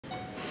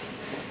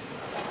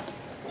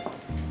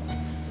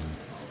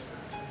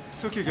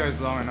took you guys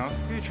long enough.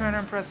 Who are you trying to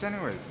impress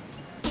anyways?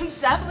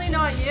 Definitely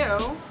not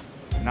you.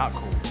 Not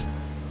cool.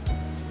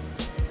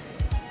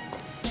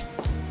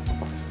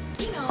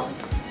 You know,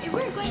 if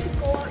we're going to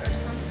go out or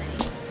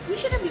something, we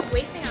shouldn't be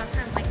wasting our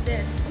time like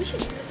this. We should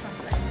do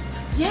something.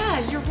 Yeah,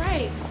 you're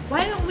right.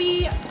 Why don't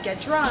we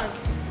get drunk,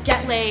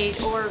 get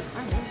laid, or,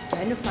 I don't know,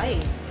 get in a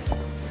fight?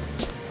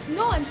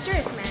 No, I'm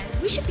serious, man.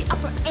 We should be up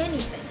for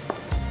anything.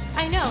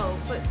 I know,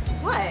 but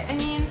what? I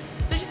mean,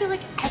 don't you feel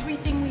like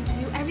everything we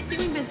do, everything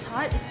we've been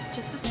taught is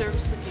just to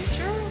service the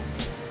future?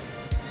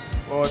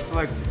 Well, it's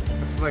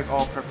like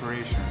all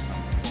preparation or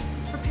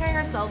something. Preparing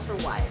ourselves for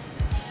what?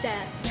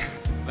 That.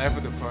 Life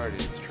of the party,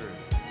 it's true.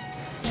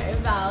 Very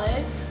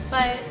valid,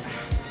 but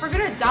if we're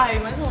gonna die,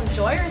 we might as well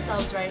enjoy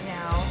ourselves right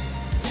now.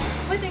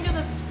 I think of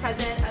the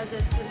present as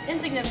it's an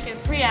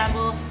insignificant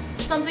preamble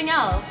to something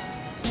else.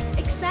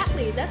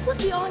 Exactly. That's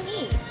what we all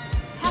need.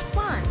 Have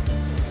fun.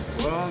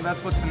 Well,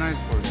 that's what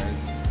tonight's for,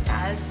 guys.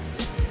 Guys,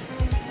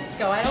 let's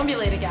go. I don't be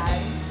late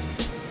again.